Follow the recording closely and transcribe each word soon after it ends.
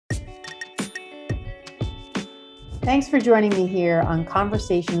Thanks for joining me here on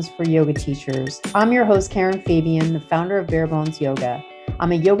Conversations for Yoga Teachers. I'm your host, Karen Fabian, the founder of Bare Bones Yoga.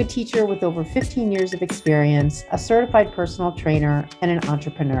 I'm a yoga teacher with over 15 years of experience, a certified personal trainer, and an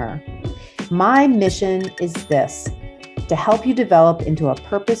entrepreneur. My mission is this: to help you develop into a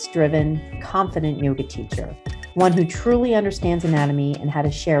purpose-driven, confident yoga teacher, one who truly understands anatomy and how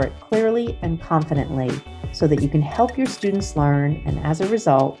to share it clearly and confidently so that you can help your students learn and, as a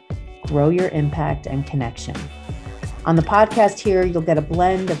result, grow your impact and connection. On the podcast here, you'll get a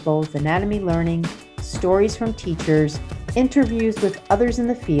blend of both anatomy learning, stories from teachers, interviews with others in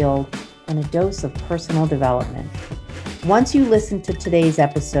the field, and a dose of personal development. Once you listen to today's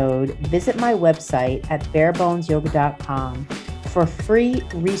episode, visit my website at barebonesyoga.com for free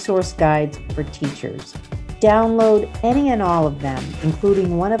resource guides for teachers. Download any and all of them,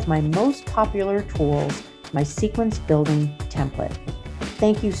 including one of my most popular tools, my sequence building template.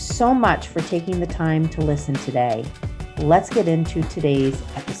 Thank you so much for taking the time to listen today. Let's get into today's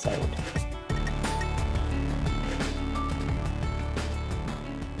episode.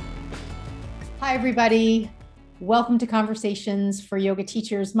 Hi, everybody. Welcome to Conversations for Yoga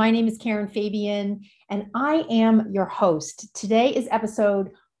Teachers. My name is Karen Fabian, and I am your host. Today is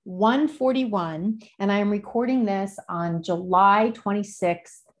episode 141, and I am recording this on July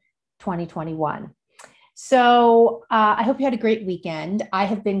 26th, 2021. So I hope you had a great weekend. I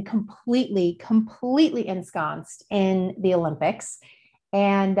have been completely ensconced in the Olympics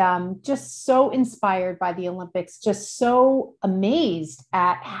and just so inspired by the Olympics, just so amazed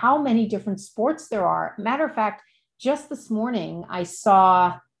at how many different sports there are. Matter of fact, just this morning, I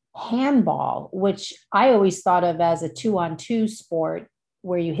saw handball, which I always thought of as a 2-on-2 sport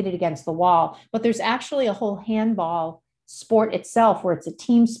where you hit it against the wall, but there's actually a whole handball sport itself where it's a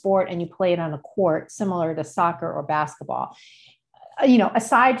team sport and you play it on a court similar to soccer or basketball.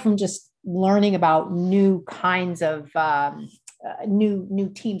 Aside from just learning about new kinds of new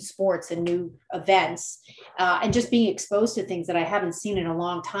team sports and new events and just being exposed to things that I haven't seen in a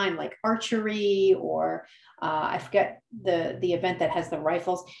long time, like archery or I forget the event that has the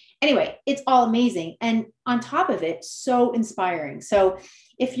rifles. Anyway, it's all amazing. And on top of it, so inspiring. So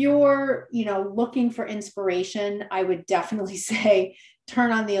if you're, looking for inspiration, I would definitely say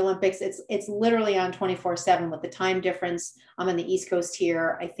turn on the Olympics. It's literally on 24/7 with the time difference. I'm on the East Coast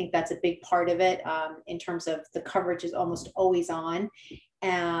here. I think that's a big part of it in terms of the coverage is almost always on.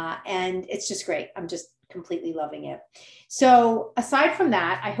 And it's just great. I'm just completely loving it. So aside from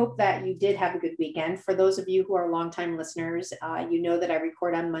that, I hope that you did have a good weekend. For those of you who are longtime listeners, you know that I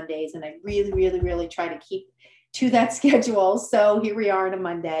record on Mondays and I really try to keep to that schedule. So here we are on a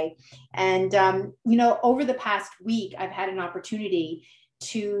Monday. And, over the past week, I've had an opportunity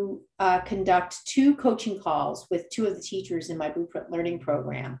to conduct 2 coaching calls with 2 of the teachers in my Blueprint Learning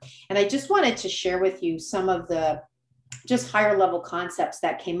program. And I just wanted to share with you some of the just higher level concepts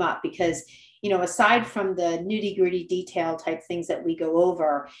that came up because, aside from the nitty gritty detail type things that we go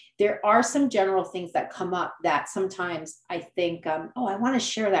over, there are some general things that come up that sometimes I think, I want to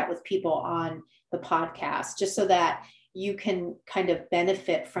share that with people on the podcast, just so that you can kind of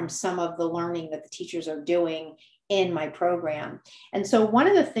benefit from some of the learning that the teachers are doing in my program. And so one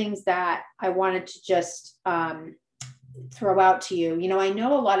of the things that I wanted to just throw out to you, I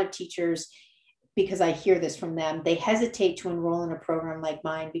know a lot of teachers, because I hear this from them, they hesitate to enroll in a program like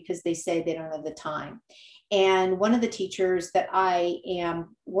mine because they say they don't have the time. And one of the teachers that I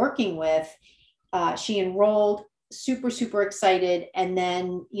am working with, she enrolled, super excited. And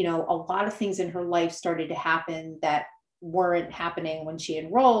then, a lot of things in her life started to happen that weren't happening when she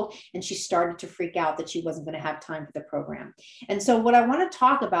enrolled, and she started to freak out that she wasn't going to have time for the program. And so what I want to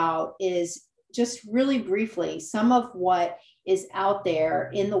talk about is just really briefly some of what is out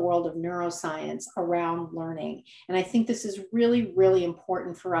there in the world of neuroscience around learning. And I think this is really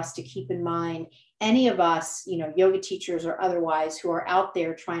important for us to keep in mind. Any of us, yoga teachers or otherwise, who are out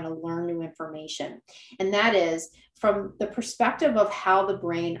there trying to learn new information. And that is from the perspective of how the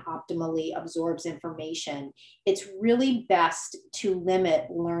brain optimally absorbs information. It's really best to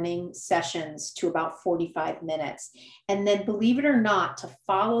limit learning sessions to about 45 minutes. And then, believe it or not, to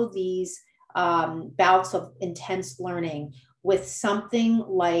follow these bouts of intense learning with something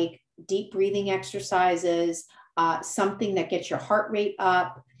like deep breathing exercises, something that gets your heart rate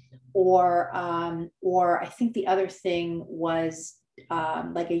up, or I think the other thing was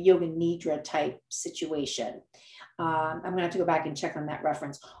like a yoga nidra type situation. I'm going to have to go back and check on that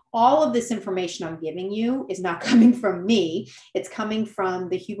reference. All of this information I'm giving you is not coming from me. It's coming from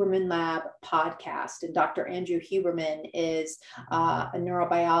the Huberman Lab podcast. And Dr. Andrew Huberman is a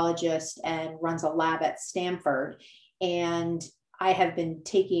neurobiologist and runs a lab at Stanford. And I have been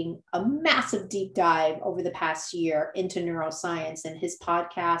taking a massive deep dive over the past year into neuroscience, and his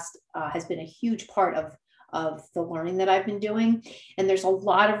podcast has been a huge part of the learning that I've been doing. And there's a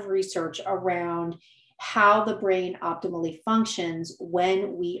lot of research around how the brain optimally functions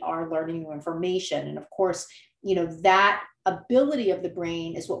when we are learning new information. And of course, that ability of the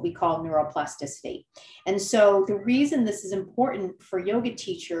brain is what we call neuroplasticity. And so the reason this is important for yoga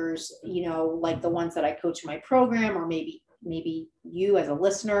teachers, like the ones that I coach in my program, or maybe you as a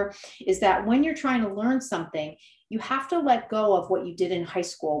listener, is that when you're trying to learn something, you have to let go of what you did in high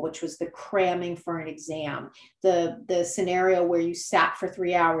school, which was the cramming for an exam, the scenario where you sat for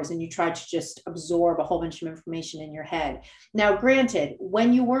 3 hours and you tried to just absorb a whole bunch of information in your head. Now, granted,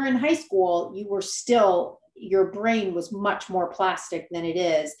 when you were in high school, your brain was much more plastic than it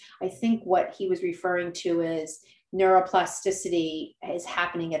is. I think what he was referring to is neuroplasticity is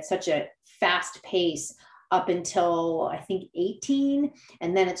happening at such a fast pace up until I think 18,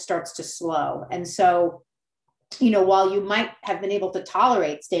 and then it starts to slow. And so, while you might have been able to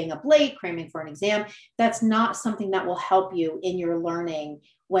tolerate staying up late, cramming for an exam, that's not something that will help you in your learning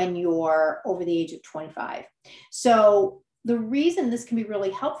when you're over the age of 25. So the reason this can be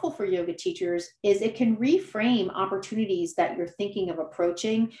really helpful for yoga teachers is it can reframe opportunities that you're thinking of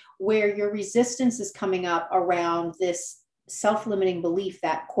approaching, where your resistance is coming up around this self-limiting belief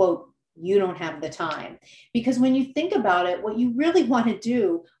that, quote, you don't have the time. Because when you think about it, what you really want to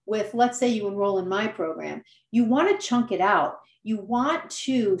do with, let's say you enroll in my program, you want to chunk it out. You want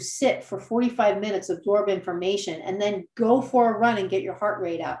to sit for 45 minutes, absorb information, and then go for a run and get your heart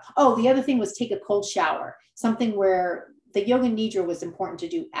rate up. Oh, the other thing was take a cold shower, something where the yoga nidra was important to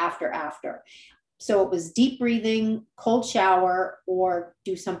do after. So it was deep breathing, cold shower, or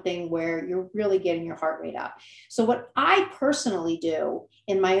do something where you're really getting your heart rate up. So what I personally do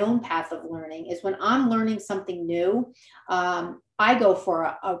in my own path of learning is when I'm learning something new, I go for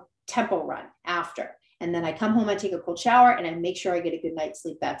a tempo run after. And then I come home, I take a cold shower, and I make sure I get a good night's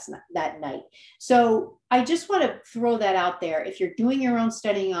sleep that night. So I just want to throw that out there. If you're doing your own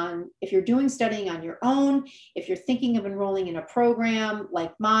studying if you're doing studying on your own, if you're thinking of enrolling in a program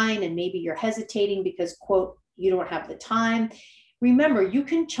like mine, and maybe you're hesitating because, quote, you don't have the time, remember, you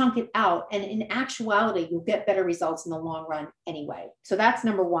can chunk it out. And in actuality, you'll get better results in the long run anyway. So that's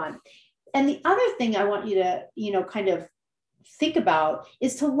number one. And the other thing I want you to, kind of think about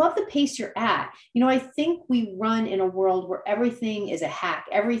is to love the pace you're at. I think we run in a world where everything is a hack.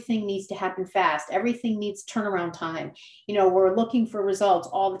 Everything needs to happen fast. Everything needs turnaround time. We're looking for results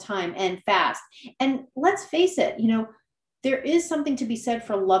all the time and fast. And let's face it, there is something to be said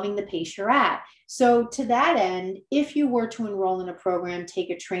for loving the pace you're at. So to that end, if you were to enroll in a program,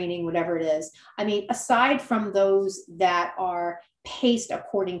 take a training, whatever it is, aside from those that are paced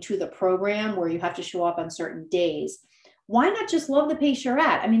according to the program where you have to show up on certain days, why not just love the pace you're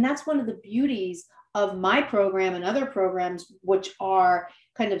at? That's one of the beauties of my program and other programs, which are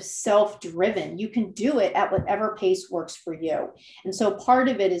kind of self-driven. You can do it at whatever pace works for you. And so part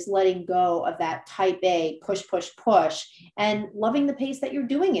of it is letting go of that type A, push, and loving the pace that you're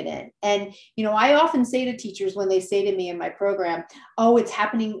doing it in. And, I often say to teachers when they say to me in my program, oh, it's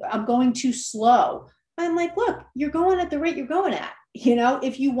happening, I'm going too slow. I'm like, look, you're going at the rate you're going at.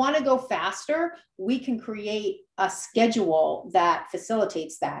 If you want to go faster, we can create a schedule that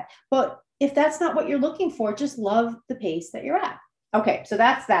facilitates that. But if that's not what you're looking for, just love the pace that you're at. Okay, so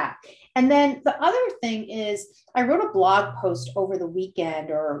that's that. And then the other thing is I wrote a blog post over the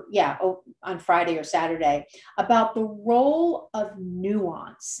weekend on Friday or Saturday about the role of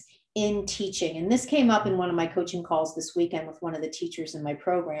nuance in teaching. And this came up in one of my coaching calls this weekend with one of the teachers in my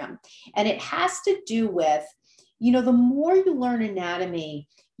program. And it has to do with, the more you learn anatomy,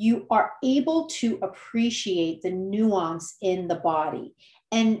 you are able to appreciate the nuance in the body.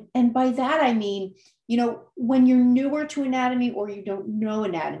 And by that, I mean, when you're newer to anatomy or you don't know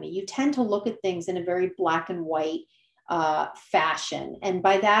anatomy, you tend to look at things in a very black and white fashion. And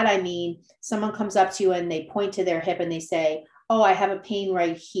by that, I mean, someone comes up to you and they point to their hip and they say, oh, I have a pain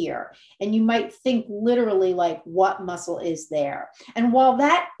right here. And you might think literally like, what muscle is there? And while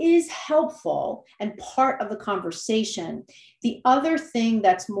that is helpful and part of the conversation, the other thing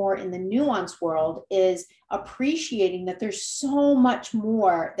that's more in the nuance world is appreciating that there's so much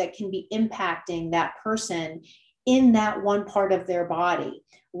more that can be impacting that person in that one part of their body,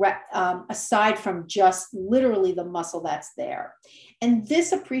 aside from just literally the muscle that's there. And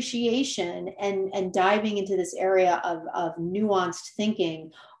this appreciation and diving into this area of nuanced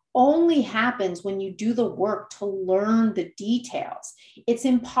thinking only happens when you do the work to learn the details. It's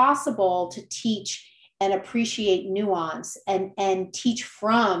impossible to teach and appreciate nuance and teach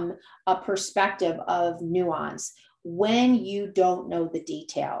from a perspective of nuance when you don't know the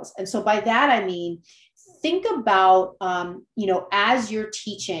details. And so by that, I mean, think about, as you're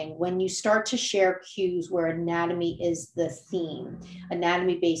teaching, when you start to share cues where anatomy is the theme,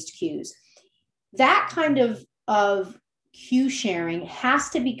 anatomy-based cues, that kind of cue sharing has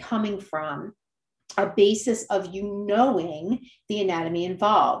to be coming from a basis of you knowing the anatomy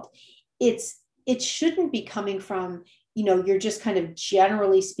involved. It shouldn't be coming from, you're just kind of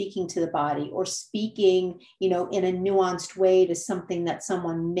generally speaking to the body or speaking, in a nuanced way to something that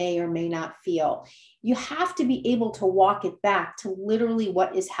someone may or may not feel. You have to be able to walk it back to literally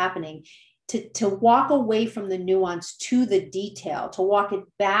what is happening, to walk away from the nuance to the detail, to walk it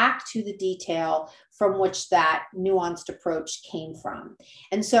back to the detail from which that nuanced approach came from.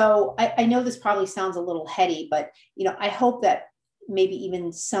 And so I know this probably sounds a little heady, but I hope that maybe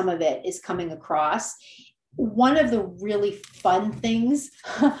even some of it is coming across. One of the really fun things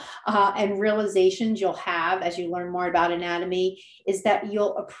and realizations you'll have as you learn more about anatomy is that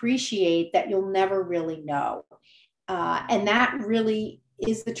you'll appreciate that you'll never really know. And that really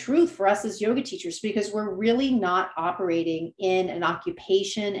is the truth for us as yoga teachers, because we're really not operating in an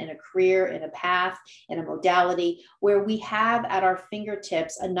occupation, in a career, in a path, in a modality where we have at our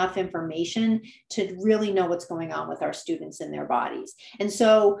fingertips enough information to really know what's going on with our students and their bodies. And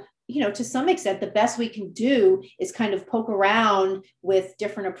so, to some extent, the best we can do is kind of poke around with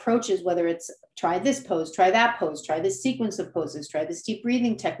different approaches, whether it's try this pose, try that pose, try this sequence of poses, try this deep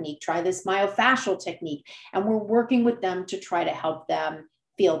breathing technique, try this myofascial technique. And we're working with them to try to help them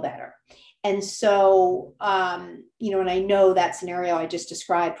feel better. And so, and I know that scenario I just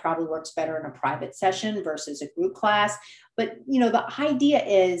described probably works better in a private session versus a group class. But, the idea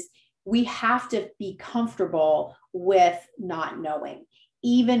is we have to be comfortable with not knowing,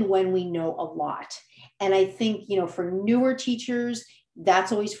 even when we know a lot. And I think, for newer teachers,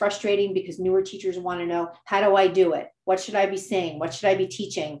 that's always frustrating because newer teachers want to know, how do I do it? What should I be saying? What should I be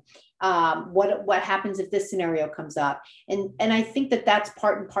teaching? What happens if this scenario comes up? And I think that that's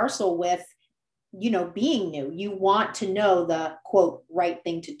part and parcel with, being new. You want to know the quote right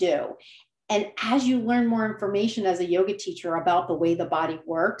thing to do. And as you learn more information as a yoga teacher about the way the body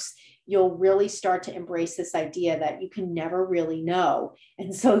works, you'll really start to embrace this idea that you can never really know.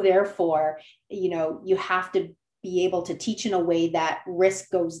 And so therefore, you have to be able to teach in a way that risk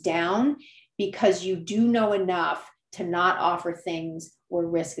goes down, because you do know enough to not offer things where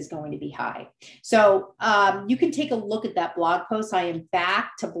risk is going to be high. So you can take a look at that blog post. I am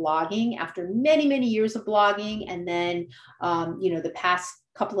back to blogging after many, many years of blogging. And then, the past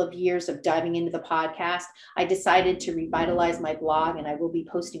couple of years of diving into the podcast, I decided to revitalize my blog, and I will be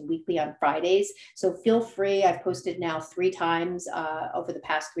posting weekly on Fridays. So feel free. I've posted now 3 times over the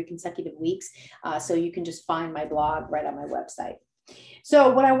past 3 consecutive weeks. So you can just find my blog right on my website.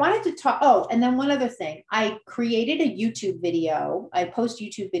 So what I wanted to talk, and then one other thing, I created a YouTube video. I post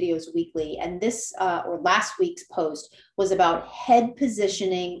YouTube videos weekly, and this or last week's post was about head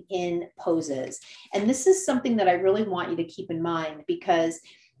positioning in poses. And this is something that I really want you to keep in mind, because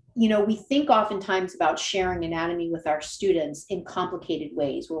we think oftentimes about sharing anatomy with our students in complicated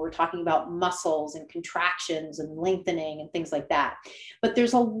ways, where we're talking about muscles and contractions and lengthening and things like that. But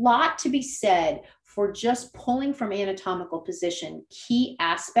there's a lot to be said for just pulling from anatomical position key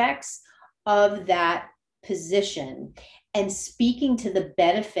aspects of that position and speaking to the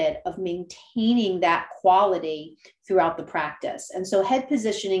benefit of maintaining that quality throughout the practice. And so head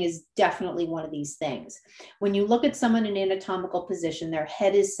positioning is definitely one of these things. When you look at someone in anatomical position, their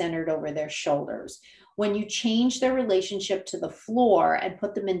head is centered over their shoulders. When you change their relationship to the floor and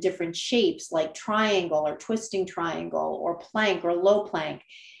put them in different shapes like triangle or twisting triangle or plank or low plank,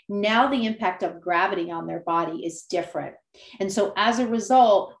 now the impact of gravity on their body is different. And so as a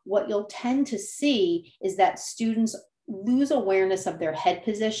result, what you'll tend to see is that students lose awareness of their head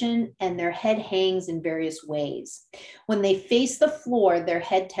position, and their head hangs in various ways. When they face the floor, their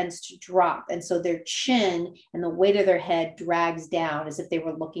head tends to drop. And so their chin and the weight of their head drags down as if they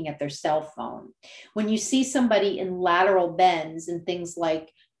were looking at their cell phone. When you see somebody in lateral bends and things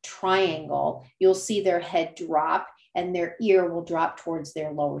like triangle, you'll see their head drop and their ear will drop towards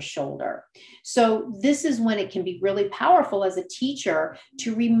their lower shoulder. So this is when it can be really powerful as a teacher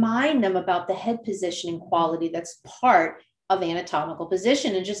to remind them about the head positioning quality that's part of anatomical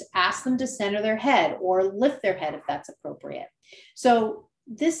position, and just ask them to center their head or lift their head if that's appropriate. So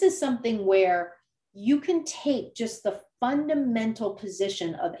this is something where you can take just the fundamental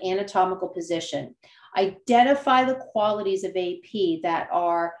position of anatomical position, identify the qualities of AP that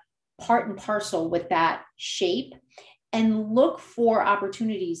are part and parcel with that shape, and look for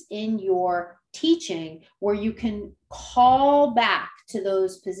opportunities in your teaching where you can call back to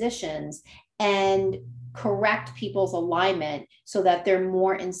those positions and correct people's alignment so that they're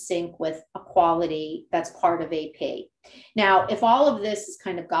more in sync with a quality that's part of AP. Now, if all of this is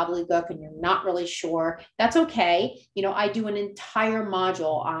kind of gobbledygook and you're not really sure, that's okay. I do an entire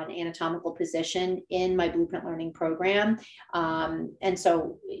module on anatomical position in my Blueprint Learning program. And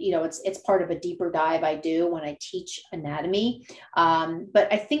so, it's part of a deeper dive I do when I teach anatomy. But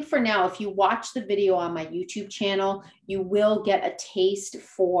I think for now, if you watch the video on my YouTube channel, you will get a taste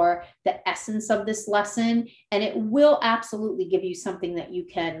for the essence of this lesson, and it will absolutely give you something that you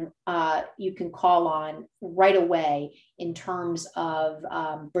can call on right away in terms of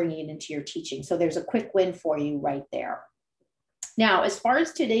bringing it into your teaching. So there's a quick win for you right there. Now, as far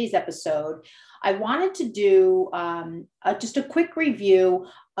as today's episode, I wanted to do just a quick review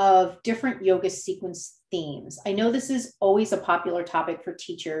of different yoga sequence themes. I know this is always a popular topic for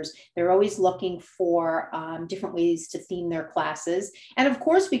teachers. They're always looking for different ways to theme their classes. And of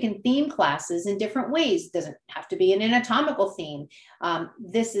course, we can theme classes in different ways. It doesn't have to be an anatomical theme.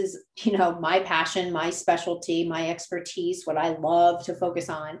 This is, my passion, my specialty, my expertise, what I love to focus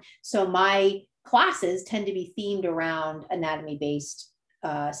on. So my classes tend to be themed around anatomy-based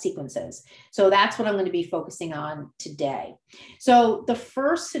sequences. So that's what I'm going to be focusing on today. So the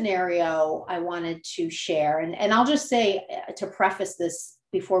first scenario I wanted to share, and I'll just say to preface this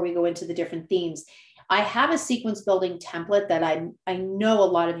before we go into the different themes, I have a sequence building template that I know a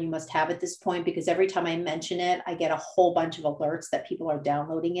lot of you must have at this point, because every time I mention it, I get a whole bunch of alerts that people are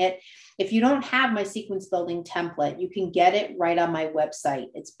downloading it. If you don't have my sequence building template, you can get it right on my website.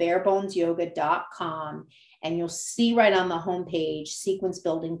 It's barebonesyoga.com. And you'll see right on the homepage, sequence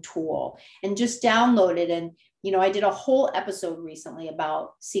building tool, and just download it. And, I did a whole episode recently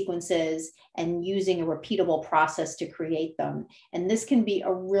about sequences and using a repeatable process to create them. And this can be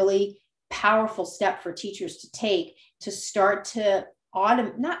a really powerful step for teachers to take to start to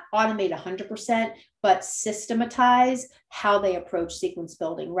not automate 100%, but systematize how they approach sequence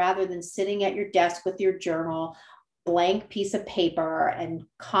building, rather than sitting at your desk with your journal, blank piece of paper, and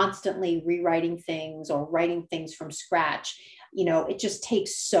constantly rewriting things or writing things from scratch. It just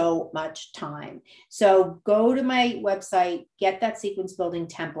takes so much time. So go to my website, get that sequence building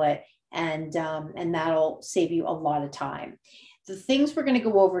template, and that'll save you a lot of time. The things we're going to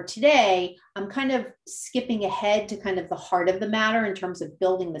go over today, I'm kind of skipping ahead to kind of the heart of the matter in terms of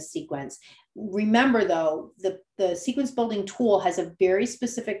building the sequence. Remember, though, the sequence building tool has a very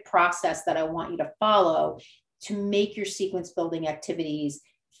specific process that I want you to follow to make your sequence building activities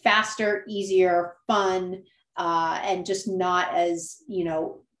faster, easier, fun, and just not as,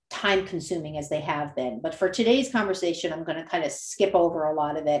 time consuming as they have been. But for today's conversation, I'm going to kind of skip over a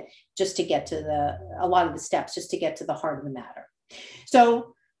lot of it just to get to a lot of the steps, just to get to the heart of the matter.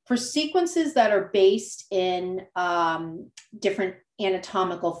 So for sequences that are based in different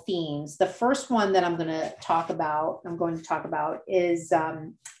anatomical themes, the first one that I'm going to talk about is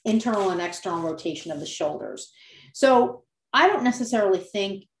internal and external rotation of the shoulders. So I don't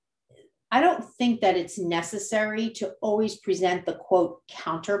think that it's necessary to always present the quote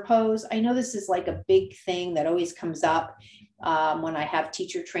counter pose. I know this is like a big thing that always comes up when I have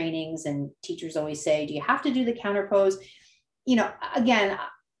teacher trainings, and teachers always say, do you have to do the counter pose? Again,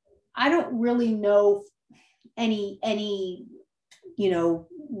 I don't really know any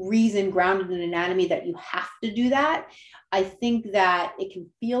reason grounded in anatomy that you have to do that. I think that it can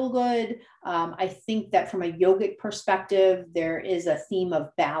feel good. I think that from a yogic perspective, there is a theme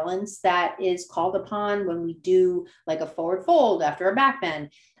of balance that is called upon when we do like a forward fold after a back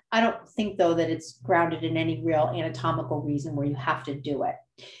bend. I don't think, though, that it's grounded in any real anatomical reason where you have to do it.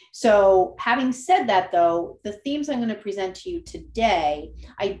 So having said that, though, the themes I'm going to present to you today,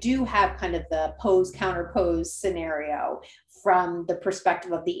 I do have kind of the pose, counter pose scenario from the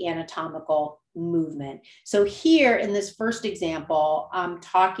perspective of the anatomical movement. So here in this first example, I'm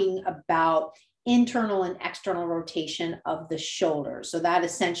talking about internal and external rotation of the shoulder. So that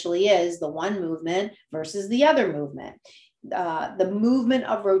essentially is the one movement versus the other movement. The movement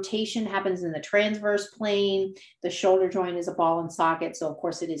of rotation happens in the transverse plane. The shoulder joint is a ball and socket, so of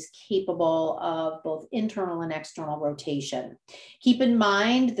course it is capable of both internal and external rotation. Keep in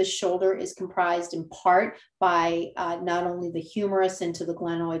mind, the shoulder is comprised in part by not only the humerus into the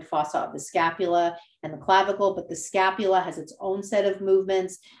glenoid fossa of the scapula and the clavicle, but the scapula has its own set of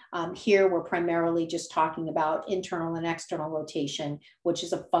movements. Here we're primarily just talking about internal and external rotation, which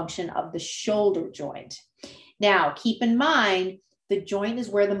is a function of the shoulder joint. Now, keep in mind, the joint is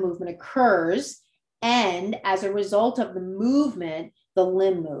where the movement occurs, and as a result of the movement, the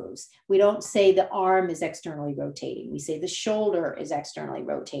limb moves. We don't say the arm is externally rotating. We say the shoulder is externally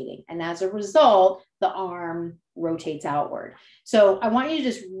rotating. And as a result, the arm rotates outward. So I want you to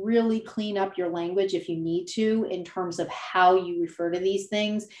just really clean up your language if you need to in terms of how you refer to these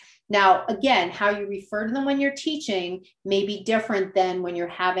things. Now, again, how you refer to them when you're teaching may be different than when you're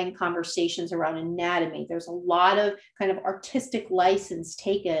having conversations around anatomy. There's a lot of kind of artistic license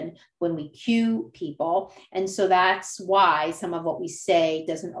taken when we cue people. And so that's why some of what we say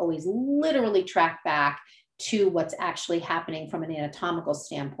doesn't always literally track back to what's actually happening from an anatomical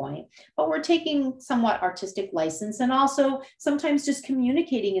standpoint, but we're taking somewhat artistic license and also sometimes just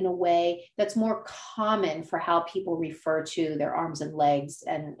communicating in a way that's more common for how people refer to their arms and legs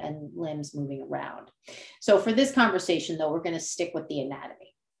and limbs moving around. So for this conversation though, we're going to stick with the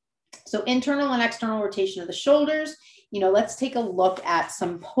anatomy. So internal and external rotation of the shoulders. Let's take a look at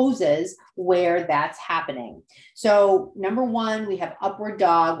some poses where that's happening. So number one, we have upward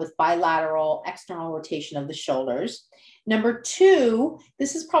dog with bilateral external rotation of the shoulders. Number two,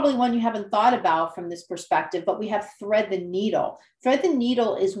 this is probably one you haven't thought about from this perspective, but we have thread the needle. Thread the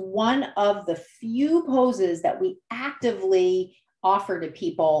needle is one of the few poses that we actively offer to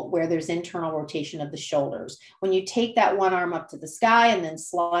people where there's internal rotation of the shoulders. When you take that one arm up to the sky and then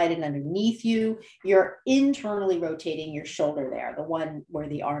slide it underneath you, you're internally rotating your shoulder there, the one where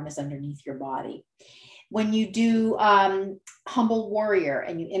the arm is underneath your body. When you do humble warrior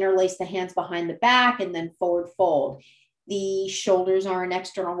and you interlace the hands behind the back and then forward fold, the shoulders are an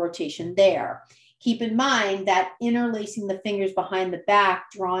external rotation there. Keep in mind that interlacing the fingers behind the back,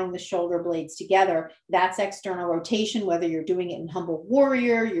 drawing the shoulder blades together, that's external rotation, whether you're doing it in humble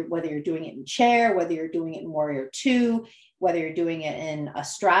warrior, whether you're doing it in chair, whether you're doing it in warrior two, whether you're doing it in a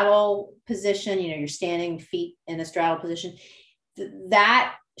straddle position, you're standing feet in a straddle position,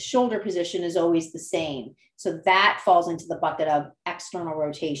 that shoulder position is always the same. So that falls into the bucket of external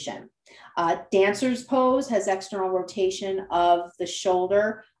rotation. Dancer's pose has external rotation of the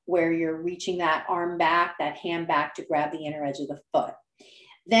shoulder, where you're reaching that arm back, that hand back to grab the inner edge of the foot.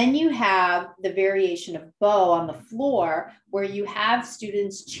 Then you have the variation of bow on the floor, where you have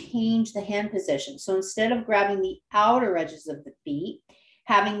students change the hand position. So instead of grabbing the outer edges of the feet,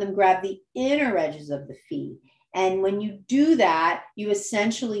 having them grab the inner edges of the feet. And when you do that, you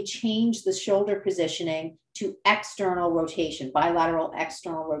essentially change the shoulder positioning to external rotation, bilateral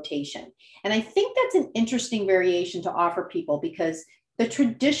external rotation. And I think that's an interesting variation to offer people, because the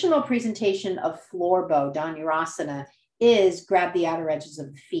traditional presentation of floor bow, Dhanurasana, is grab the outer edges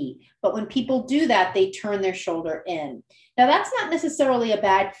of the feet. But when people do that, they turn their shoulder in. Now, that's not necessarily a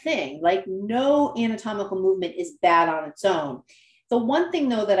bad thing. Like, no anatomical movement is bad on its own. The one thing,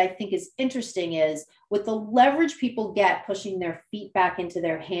 though, that I think is interesting is with the leverage people get pushing their feet back into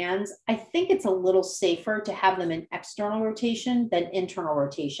their hands, I think it's a little safer to have them in external rotation than internal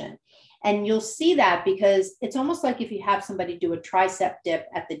rotation. And you'll see that because it's almost like if you have somebody do a tricep dip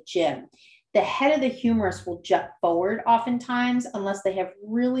at the gym, the head of the humerus will jut forward oftentimes unless they have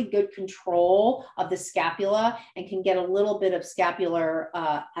really good control of the scapula and can get a little bit of scapular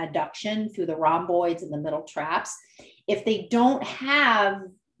adduction through the rhomboids and the middle traps. If they don't have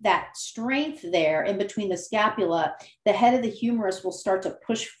that strength there in between the scapula, the head of the humerus will start to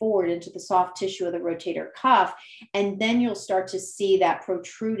push forward into the soft tissue of the rotator cuff, and then you'll start to see that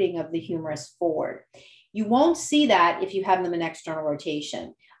protruding of the humerus forward. You won't see that if you have them in external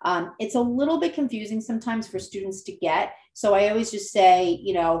rotation. It's a little bit confusing sometimes for students to get. So I always just say,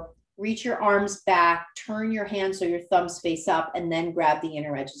 reach your arms back, turn your hands so your thumbs face up, and then grab the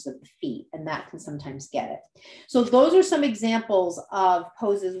inner edges of the feet. And that can sometimes get it. So those are some examples of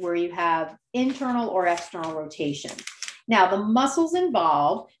poses where you have internal or external rotation. Now, the muscles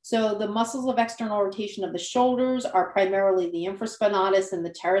involved, so the muscles of external rotation of the shoulders are primarily the infraspinatus and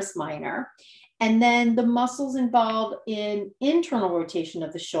the teres minor. And then the muscles involved in internal rotation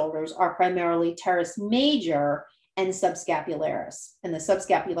of the shoulders are primarily teres major and subscapularis. And the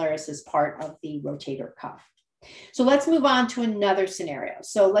subscapularis is part of the rotator cuff. So let's move on to another scenario.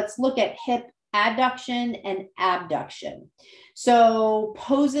 So let's look at hip adduction and abduction. So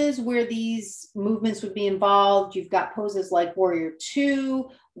poses where these movements would be involved, you've got poses like warrior two,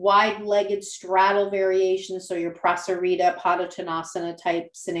 wide-legged straddle variations, so your prasarita, padottanasana type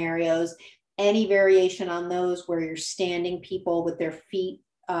scenarios, any variation on those where you're standing people with their feet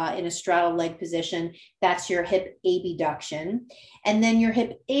in a straddle leg position, that's your hip abduction. And then your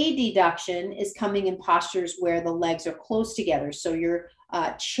hip adduction is coming in postures where the legs are close together. So your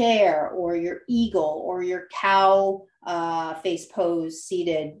chair or your eagle or your cow face pose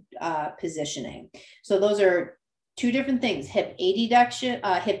seated positioning. So those are two different things. Hip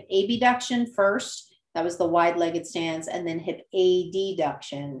abduction first, that was the wide-legged stance, and then hip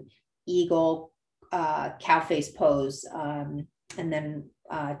adduction, eagle, cow face pose, and then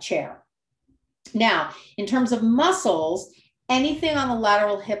chair. Now, in terms of muscles, anything on the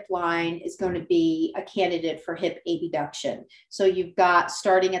lateral hip line is going to be a candidate for hip abduction. So you've got,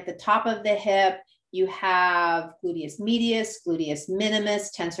 starting at the top of the hip, you have gluteus medius, gluteus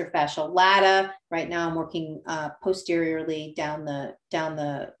minimus, tensor fasciae lata. Right now I'm working posteriorly down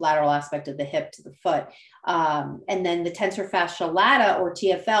the lateral aspect of the hip to the foot. And then the tensor fasciae lata, or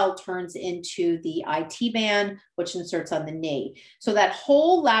TFL, turns into the IT band, which inserts on the knee. So that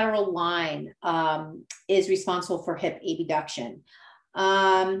whole lateral line is responsible for hip abduction.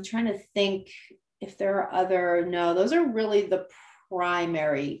 I'm trying to think if there are other, no, those are really the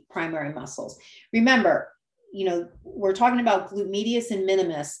primary muscles. Remember, we're talking about glute medius and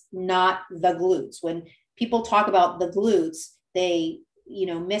minimus, not the glutes. When people talk about the glutes, they,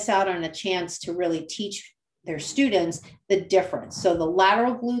 miss out on a chance to really teach their students the difference. So the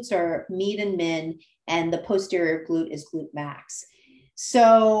lateral glutes are med and min, and the posterior glute is glute max.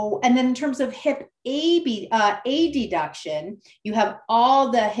 So, and then in terms of hip adduction, you have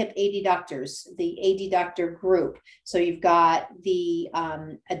all the hip adductors, the adductor group. So you've got the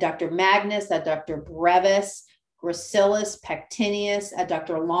adductor magnus, adductor brevis, gracilis, pectineus,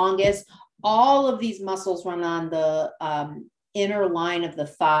 adductor longus. All of these muscles run on the inner line of the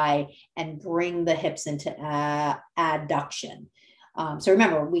thigh and bring the hips into adduction. So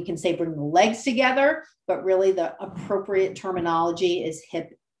remember, we can say bring the legs together, but really the appropriate terminology is hip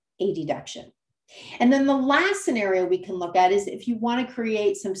adduction. And then the last scenario we can look at is if you want to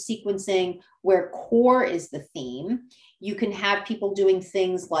create some sequencing where core is the theme, you can have people doing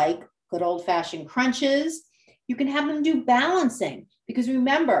things like good old-fashioned crunches. You can have them do balancing, because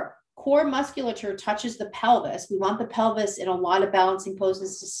remember, core musculature touches the pelvis. We want the pelvis in a lot of balancing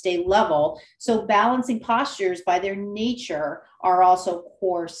poses to stay level. So balancing postures by their nature are also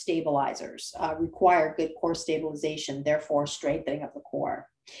core stabilizers, require good core stabilization, therefore strengthening of the core.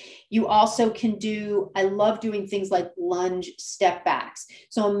 You also can do, I love doing things like lunge step backs.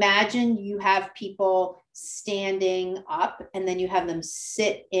 So imagine you have people standing up and then you have them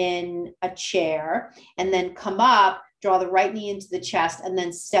sit in a chair and then come up, draw the right knee into the chest, and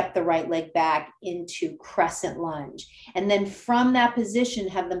then step the right leg back into crescent lunge. And then from that position,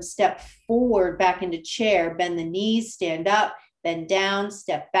 have them step forward back into chair, bend the knees, stand up, bend down,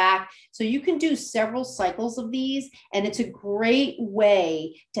 step back. So you can do several cycles of these, and it's a great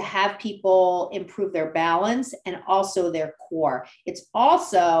way to have people improve their balance and also their core. It's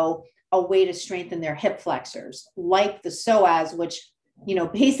also a way to strengthen their hip flexors, like the psoas, which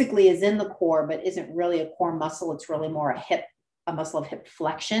basically is in the core, but isn't really a core muscle. It's really more a muscle of hip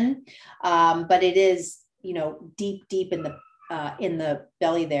flexion. But it is, deep in the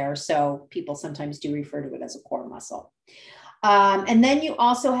belly there. So people sometimes do refer to it as a core muscle. And then you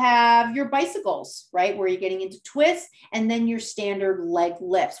also have your bicycles, right? Where you're getting into twists, and then your standard leg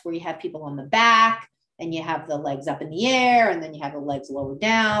lifts where you have people on the back and you have the legs up in the air, and then you have the legs lower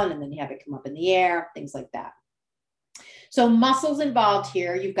down, and then you have it come up in the air, things like that. So muscles involved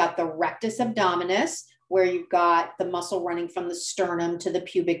here, you've got the rectus abdominis, where you've got the muscle running from the sternum to the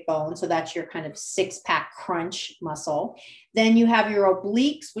pubic bone. So that's your kind of six-pack crunch muscle. Then you have your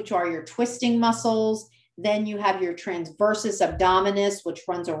obliques, which are your twisting muscles. Then you have your transversus abdominis, which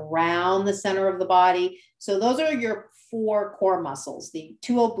runs around the center of the body. So those are your four core muscles, the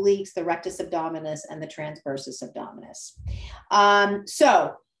two obliques, the rectus abdominis, and the transversus abdominis.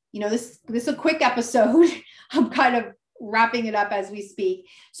 So, this is a quick episode. I'm kind of wrapping it up as we speak.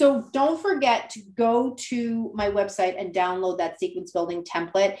 So don't forget to go to my website and download that sequence building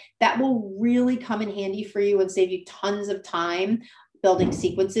template. That will really come in handy for you and save you tons of time building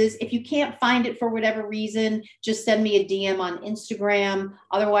sequences. If you can't find it for whatever reason, just send me a DM on Instagram.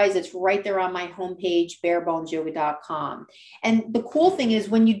 Otherwise, it's right there on my homepage, barebonesyoga.com. And the cool thing is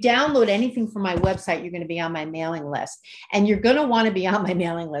when you download anything from my website, you're going to be on my mailing list. And you're going to want to be on my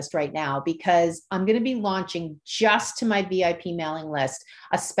mailing list right now, because I'm going to be launching just to my VIP mailing list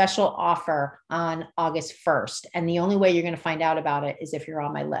a special offer on August 1st. And the only way you're going to find out about it is if you're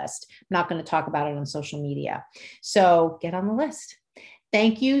on my list. I'm not going to talk about it on social media. So get on the list.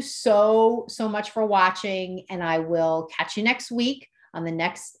 Thank you so much for watching, and I will catch you next week on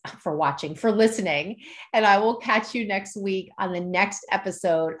for listening, and I will catch you next week on the next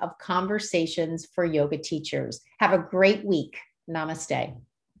episode of Conversations for Yoga Teachers. Have a great week. Namaste.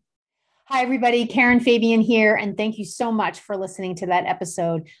 Hi, everybody. Karen Fabian here, and thank you so much for listening to that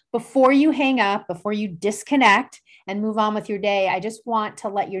episode. Before you hang up, before you disconnect and move on with your day, I just want to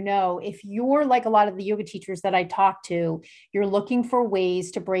let you know, if you're like a lot of the yoga teachers that I talk to, you're looking for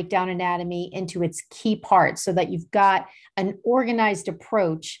ways to break down anatomy into its key parts so that you've got an organized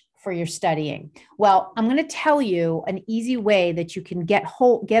approach for your studying. Well, I'm going to tell you an easy way that you can get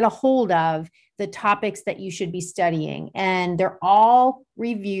a hold of the topics that you should be studying. And they're all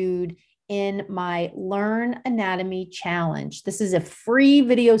reviewed in my Learn Anatomy Challenge. This is a free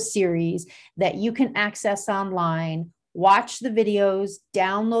video series that you can access online. Watch the videos,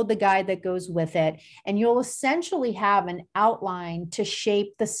 download the guide that goes with it, and you'll essentially have an outline to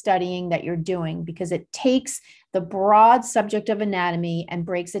shape the studying that you're doing, because it takes the broad subject of anatomy and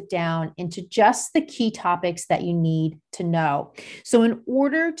breaks it down into just the key topics that you need to know. So in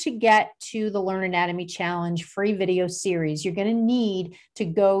order to get to the Learn Anatomy Challenge free video series, you're going to need to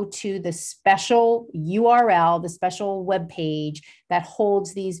go to the special URL, the special web page that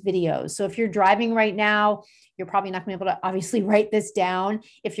holds these videos. So if you're driving right now, you're probably not going to be able to obviously write this down.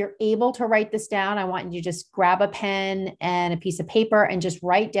 If you're able to write this down, I want you to just grab a pen and a piece of paper and just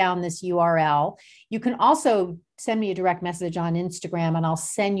write down this URL. You can also send me a direct message on Instagram and I'll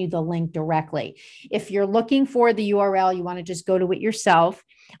send you the link directly. If you're looking for the URL, you want to just go to it yourself.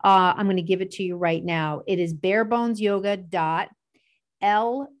 I'm going to give it to you right now. It is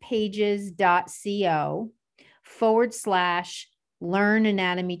barebonesyoga.lpages.co/Learn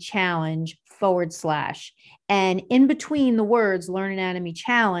Anatomy Challenge / and in between the words Learn Anatomy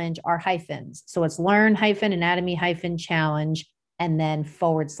Challenge are hyphens. So it's Learn Anatomy Challenge and then /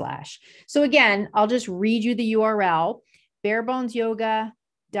 So again, I'll just read you the URL,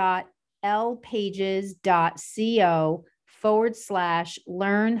 barebonesyoga.lpages.co /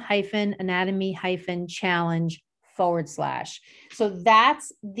 Learn Anatomy Challenge / So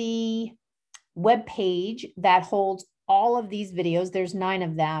that's the web page that holds all of these videos. There's 9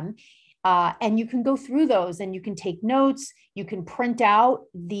 of them. And you can go through those and you can take notes. You can print out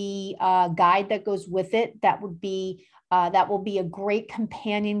the guide that goes with it. That will be a great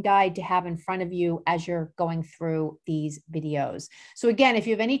companion guide to have in front of you as you're going through these videos. So again, if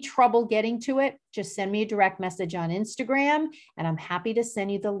you have any trouble getting to it, just send me a direct message on Instagram and I'm happy to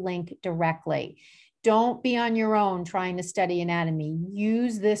send you the link directly. Don't be on your own trying to study anatomy.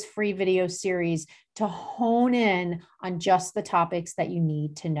 Use this free video series to hone in on just the topics that you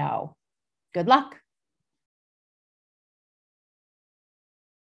need to know. Good luck.